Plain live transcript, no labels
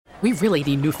We really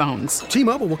need new phones.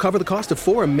 T-Mobile will cover the cost of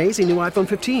 4 amazing new iPhone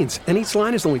 15s, and each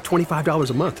line is only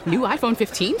 $25 a month. New iPhone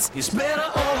 15s? It's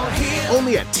better over here.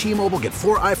 Only at T-Mobile, get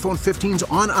 4 iPhone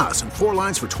 15s on us and 4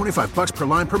 lines for $25 per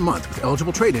line per month with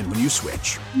eligible trade-in when you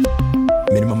switch.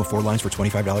 Minimum of 4 lines for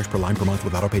 $25 per line per month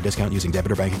with autopay discount using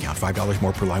debit or bank account. $5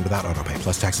 more per line without autopay,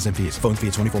 plus taxes and fees. Phone fee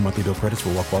at 24 monthly bill credits for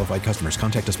well-qualified customers.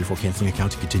 Contact us before canceling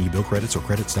account to continue bill credits or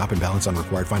credit stop and balance on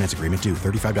required finance agreement due.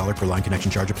 $35 per line connection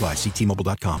charge applies. See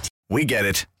T-Mobile.com. We get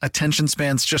it. Attention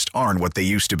spans just aren't what they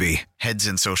used to be. Heads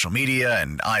in social media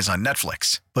and eyes on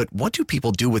Netflix. But what do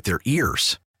people do with their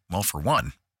ears? Well, for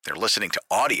one, they're listening to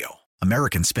audio.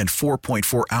 Americans spend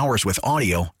 4.4 hours with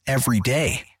audio every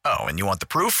day. Oh, and you want the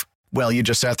proof? Well, you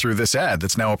just sat through this ad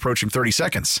that's now approaching 30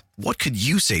 seconds. What could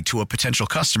you say to a potential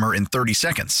customer in 30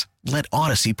 seconds? Let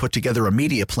Odyssey put together a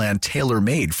media plan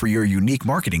tailor-made for your unique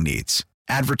marketing needs.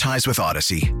 Advertise with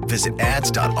Odyssey. Visit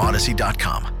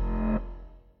ads.odyssey.com.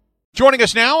 Joining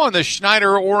us now on the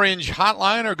Schneider Orange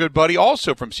Hotline, our good buddy,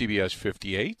 also from CBS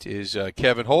 58, is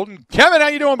Kevin Holden. Kevin, how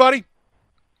you doing, buddy?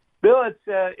 Bill,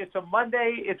 it's a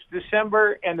Monday, it's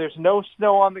December, and there's no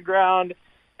snow on the ground,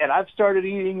 and I've started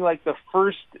eating like the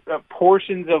first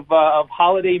portions of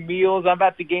holiday meals. I'm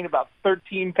about to gain about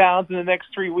 13 pounds in the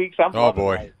next 3 weeks. Oh,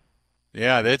 boy.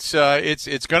 Yeah, that's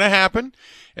it's going to happen.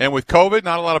 And with COVID,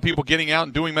 not a lot of people getting out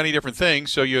and doing many different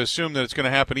things, so you assume that it's going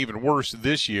to happen even worse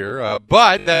this year.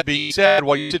 But that being said,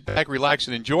 while you sit back, relax,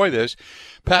 and enjoy this,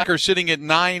 Packers sitting at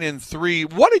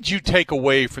 9-3. What did you take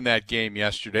away from that game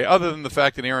yesterday, other than the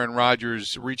fact that Aaron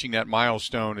Rodgers reaching that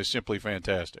milestone is simply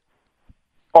fantastic?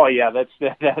 Oh yeah,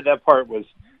 that part was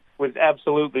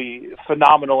absolutely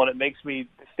phenomenal, and it makes me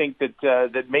think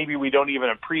that maybe we don't even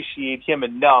appreciate him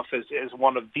enough as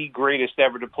one of the greatest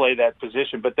ever to play that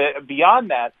position. But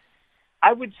beyond that,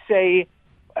 I would say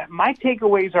my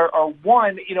takeaways are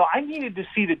one, I needed to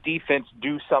see the defense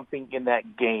do something in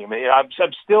that game. I'm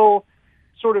still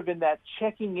sort of in that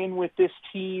checking in with this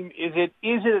team. Is it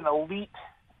an elite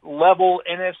level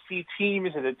NFC team?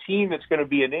 Is it a team that's going to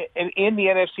be in the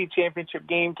NFC Championship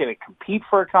game? Can it compete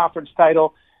for a conference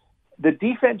title? The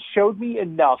defense showed me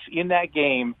enough in that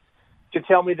game to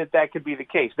tell me that could be the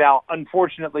case. Now,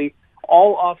 unfortunately,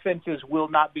 all offenses will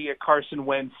not be a Carson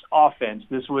Wentz offense.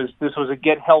 This was a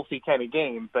get healthy kind of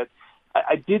game, but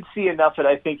I did see enough that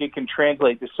I think it can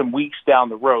translate to some weeks down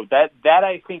the road. That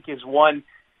I think is one,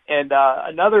 and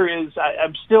another is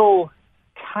I'm still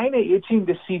kind of itching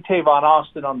to see Tavon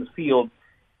Austin on the field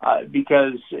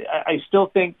because I still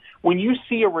think when you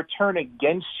see a return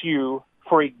against you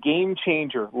for a game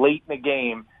changer late in the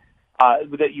game,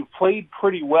 that you played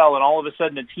pretty well, and all of a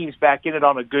sudden the team's back in it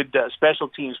on a good special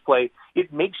teams play,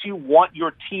 it makes you want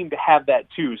your team to have that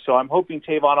too. So I'm hoping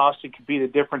Tavon Austin could be the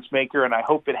difference maker, and I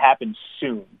hope it happens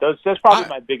soon. That's probably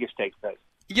my biggest take today.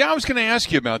 Yeah, I was going to ask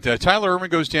you about that. Tyler Irvin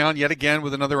goes down yet again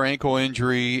with another ankle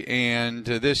injury, and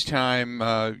this time,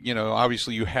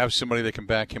 obviously you have somebody that can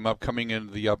back him up coming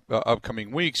into the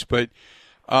upcoming weeks. But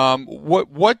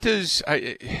what does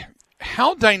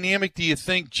how dynamic do you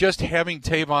think just having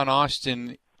Tavon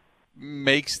Austin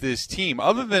makes this team,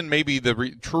 other than maybe the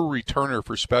true returner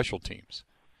for special teams?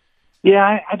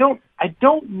 Yeah, I don't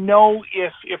know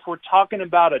if we're talking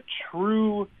about a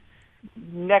true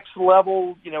next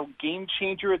level, game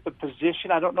changer at the position.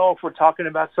 I don't know if we're talking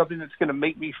about something that's going to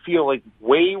make me feel like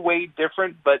way, way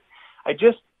different, but at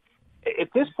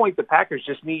this point, the Packers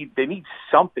just need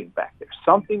something back there,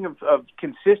 something of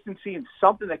consistency and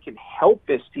something that can help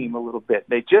this team a little bit.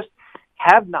 They just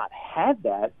have not had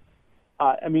that.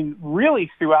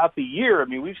 Really throughout the year.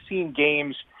 We've seen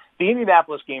games. The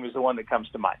Indianapolis game is the one that comes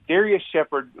to mind. Darius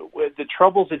Shepard, the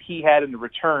troubles that he had in the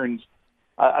returns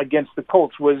against the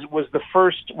Colts was the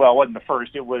first. Well, it wasn't the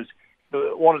first. It was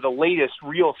one of the latest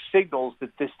real signals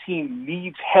that this team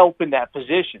needs help in that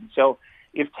position. So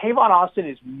if Tavon Austin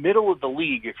is middle of the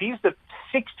league, if he's the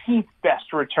 16th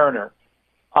best returner,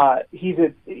 he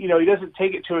doesn't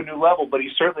take it to a new level, but he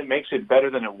certainly makes it better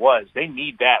than it was. They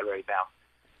need that right now.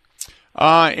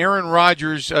 Aaron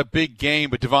Rodgers, a big game,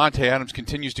 but Davante Adams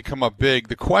continues to come up big.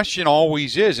 The question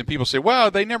always is, and people say, well,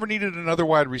 they never needed another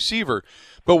wide receiver.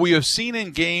 But we have seen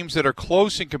in games that are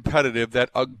close and competitive that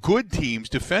good teams,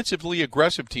 defensively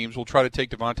aggressive teams, will try to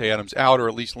take Davante Adams out or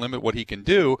at least limit what he can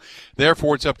do.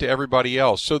 Therefore, it's up to everybody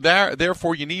else. So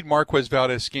therefore, you need Marquez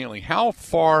Valdes-Scantling. How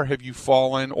far have you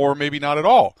fallen, or maybe not at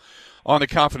all, on the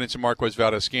confidence of Marquez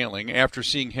Valdes-Scantling after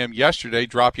seeing him yesterday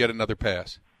drop yet another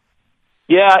pass?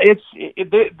 Yeah,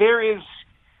 there is.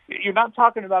 You're not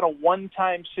talking about a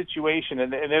one-time situation,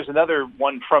 and there's another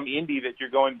one from Indy that you're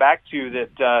going back to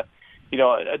that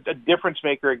a difference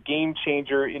maker, a game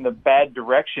changer in the bad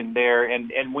direction there.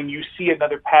 And when you see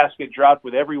another pass get dropped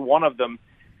with every one of them,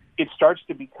 it starts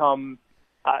to become,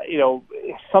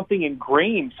 something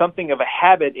ingrained, something of a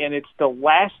habit, and it's the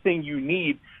last thing you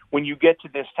need when you get to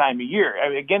this time of year. I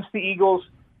mean, against the Eagles,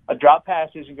 a drop pass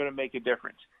isn't going to make a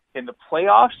difference. In the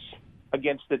playoffs,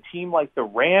 against a team like the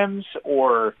Rams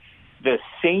or the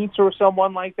Saints or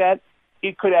someone like that,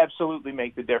 it could absolutely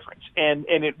make the difference. And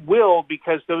it will,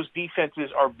 because those defenses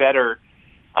are better,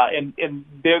 and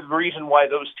they're the reason why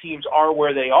those teams are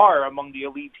where they are among the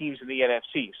elite teams in the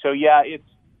NFC. So, yeah,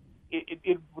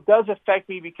 it does affect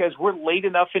me because we're late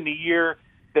enough in the year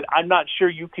that I'm not sure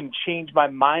you can change my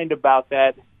mind about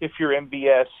that if you're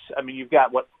MVS. I mean, you've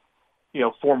got,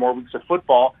 4 more weeks of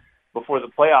football before the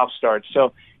playoffs start.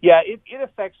 So, yeah, it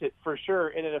affects it for sure,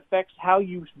 and it affects how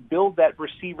you build that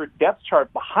receiver depth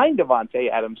chart behind Davante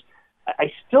Adams.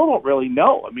 I still don't really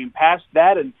know. I mean, past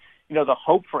that and, the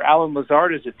hope for Allen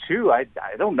Lazard as a 2, I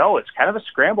don't know. It's kind of a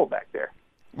scramble back there.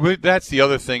 Well, that's the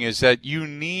other thing, is that you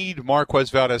need Marquez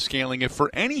Valdes-Scantling, if for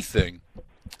anything,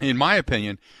 in my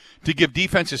opinion, to give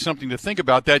defenses something to think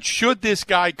about, that should this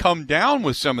guy come down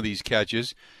with some of these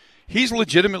catches, he's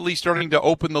legitimately starting to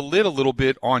open the lid a little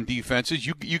bit on defenses.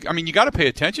 You got to pay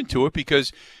attention to it,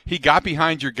 because he got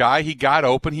behind your guy, he got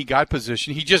open, he got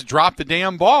position, he just dropped the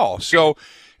damn ball. So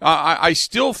I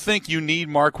still think you need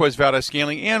Marquez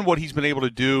Valdes-Scantling and what he's been able to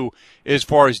do as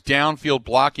far as downfield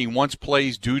blocking once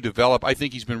plays do develop. I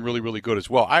think he's been really, really good as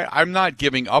well. I'm not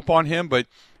giving up on him, but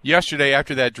yesterday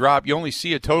after that drop, you only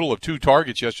see a total of 2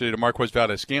 targets yesterday to Marquez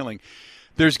Valdes-Scantling.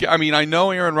 I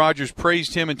know Aaron Rodgers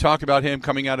praised him and talked about him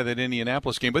coming out of that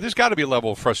Indianapolis game, but there's got to be a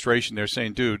level of frustration there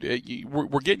saying, dude,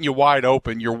 we're getting you wide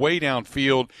open. You're way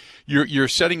downfield. You're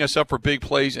setting us up for big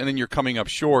plays, and then you're coming up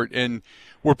short. And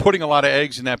we're putting a lot of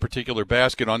eggs in that particular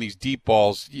basket on these deep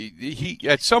balls.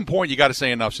 At some point, you got to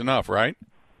say enough's enough, right?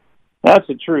 That's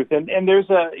the truth. And there's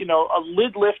a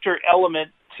lid lifter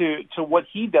element to what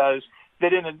he does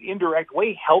that in an indirect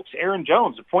way helps Aaron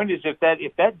Jones. The point is, if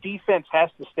that defense has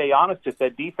to stay honest, if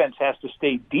that defense has to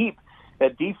stay deep,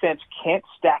 that defense can't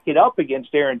stack it up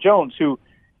against Aaron Jones, who,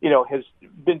 has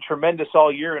been tremendous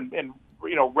all year and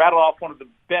rattled off one of the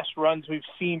best runs we've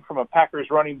seen from a Packers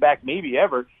running back maybe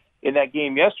ever in that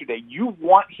game yesterday. You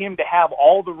want him to have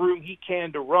all the room he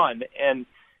can to run, and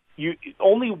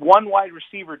only one wide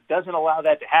receiver doesn't allow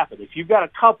that to happen. If you've got a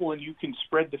couple and you can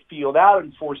spread the field out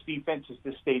and force defenses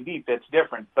to stay deep, that's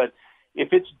different. But if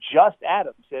it's just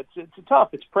Adams, it's tough.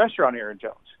 It's pressure on Aaron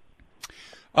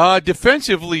Jones.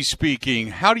 Defensively speaking,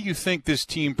 how do you think this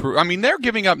team they're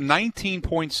giving up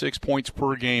 19.6 points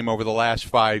per game over the last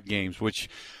 5 games, which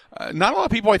not a lot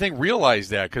of people, I think, realize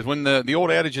that, because when the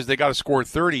old adage is they got to score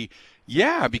 30,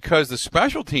 yeah, because the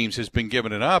special teams has been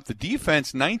giving it up. The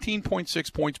defense,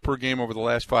 19.6 points per game over the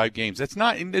last 5 games. It's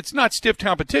not stiff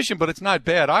competition, but it's not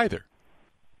bad either.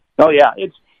 Oh, yeah,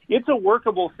 it's a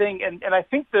workable thing. And I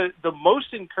think the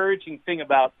most encouraging thing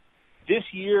about this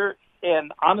year,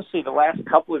 and honestly the last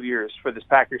couple of years for this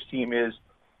Packers team, is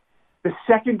the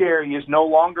secondary is no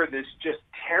longer this just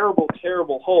terrible,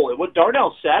 terrible hole. And what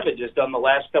Darnell Savage has done the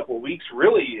last couple of weeks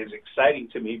really is exciting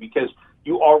to me, because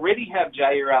you already have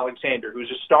Jair Alexander, who's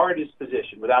a star at his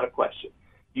position, without a question.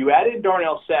 You add in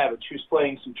Darnell Savage, who's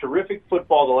playing some terrific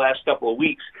football the last couple of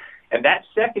weeks, and that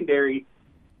secondary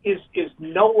is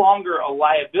no longer a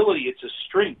liability. It's a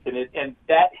strength, and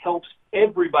that helps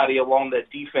everybody along that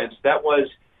defense.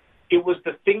 It was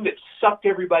the thing that sucked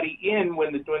everybody in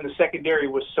when the secondary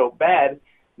was so bad.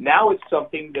 Now it's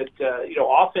something that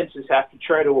offenses have to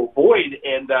try to avoid,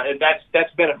 and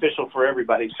that's beneficial for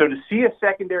everybody. So to see a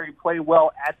secondary play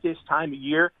well at this time of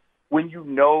year, when you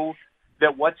know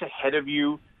that what's ahead of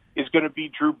you is going to be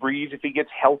Drew Brees if he gets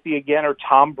healthy again, or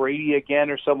Tom Brady again,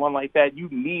 or someone like that, you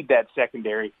need that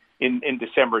secondary in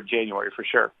December, January for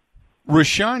sure.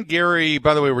 Rashawn Gary,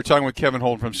 by the way, we're talking with Kevin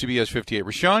Holden from CBS 58.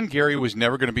 Rashawn Gary was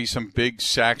never going to be some big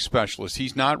sack specialist.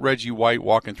 He's not Reggie White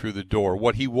walking through the door.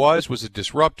 What he was a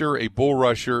disruptor, a bull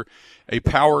rusher, a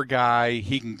power guy.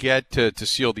 He can get to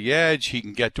seal the edge. He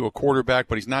can get to a quarterback,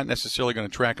 but he's not necessarily going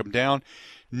to track him down.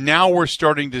 Now we're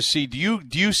starting to see. Do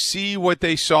you see what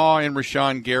they saw in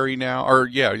Rashawn Gary now? Or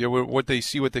what they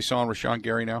saw in Rashawn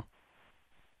Gary now?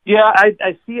 Yeah,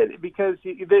 I see it, because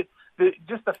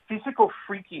just the physical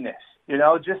freakiness,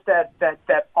 just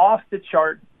that off the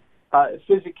chart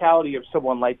physicality of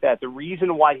someone like that. The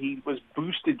reason why he was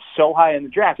boosted so high in the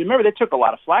draft. Remember, they took a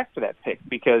lot of flack for that pick,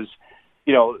 because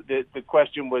the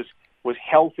question was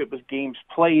health, it was games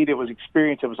played, it was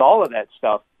experience, it was all of that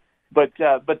stuff. But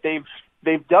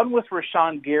they've done with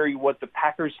Rashawn Gary what the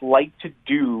Packers like to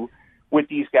do with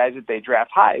these guys that they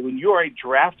draft high. When you are a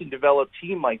draft and develop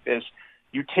team like this,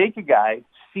 you take a guy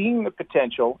seeing the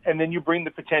potential, and then you bring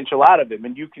the potential out of him,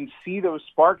 and you can see those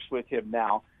sparks with him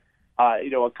now.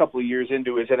 A couple of years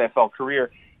into his NFL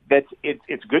career,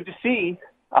 it's good to see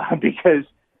because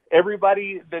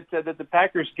everybody that the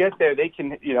Packers get there, they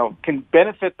can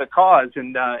benefit the cause,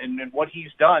 and what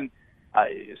he's done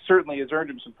certainly has earned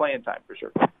him some playing time for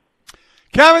sure.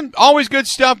 Kevin, always good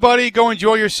stuff, buddy. Go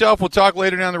enjoy yourself. We'll talk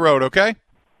later down the road, okay?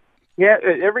 Yeah,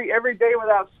 every day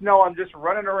without snow, I'm just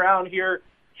running around here,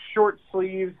 short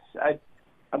sleeves. I'm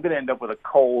going to end up with a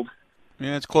cold.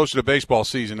 Yeah, it's closer to baseball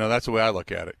season, though. That's the way I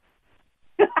look at it.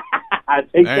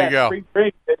 There you go.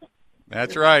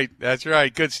 That's right.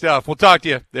 Good stuff. We'll talk to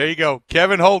you. There you go.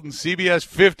 Kevin Holden, CBS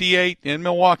 58 in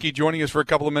Milwaukee, joining us for a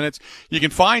couple of minutes. You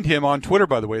can find him on Twitter,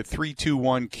 by the way, at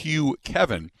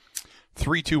 321QKevin.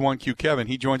 321QKevin.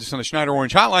 He joins us on the Schneider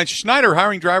Orange Hotline. Schneider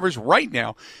hiring drivers right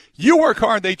now. You work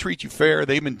hard, they treat you fair.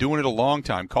 They've been doing it a long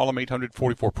time. Call them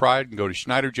 844-PRIDE and go to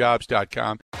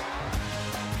SchneiderJobs.com.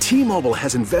 T-Mobile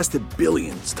has invested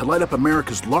billions to light up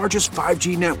America's largest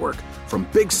 5G network, from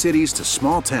big cities to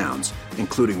small towns,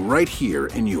 including right here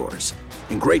in yours.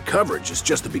 And great coverage is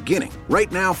just the beginning. Right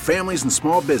now, families and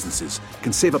small businesses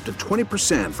can save up to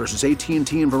 20% versus AT&T and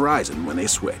Verizon when they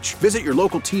switch. Visit your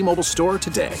local T-Mobile store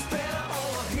today.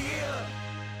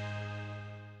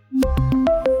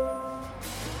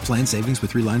 Plan savings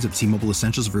with 3 lines of T-Mobile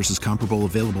Essentials versus comparable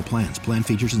available plans. Plan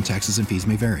features and taxes and fees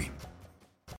may vary.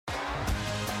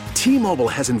 T-Mobile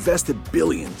has invested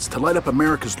billions to light up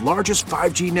America's largest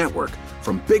 5G network,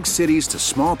 from big cities to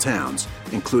small towns,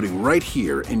 including right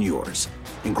here in yours.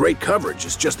 And great coverage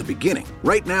is just the beginning.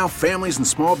 Right now, families and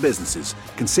small businesses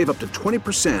can save up to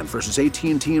 20% versus AT&T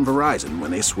and Verizon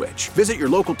when they switch. Visit your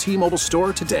local T-Mobile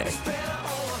store today.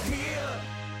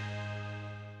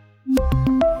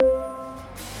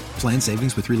 Plan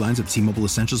savings with 3 lines of T-Mobile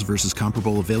Essentials versus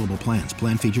comparable available plans.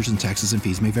 Plan features and taxes and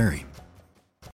fees may vary.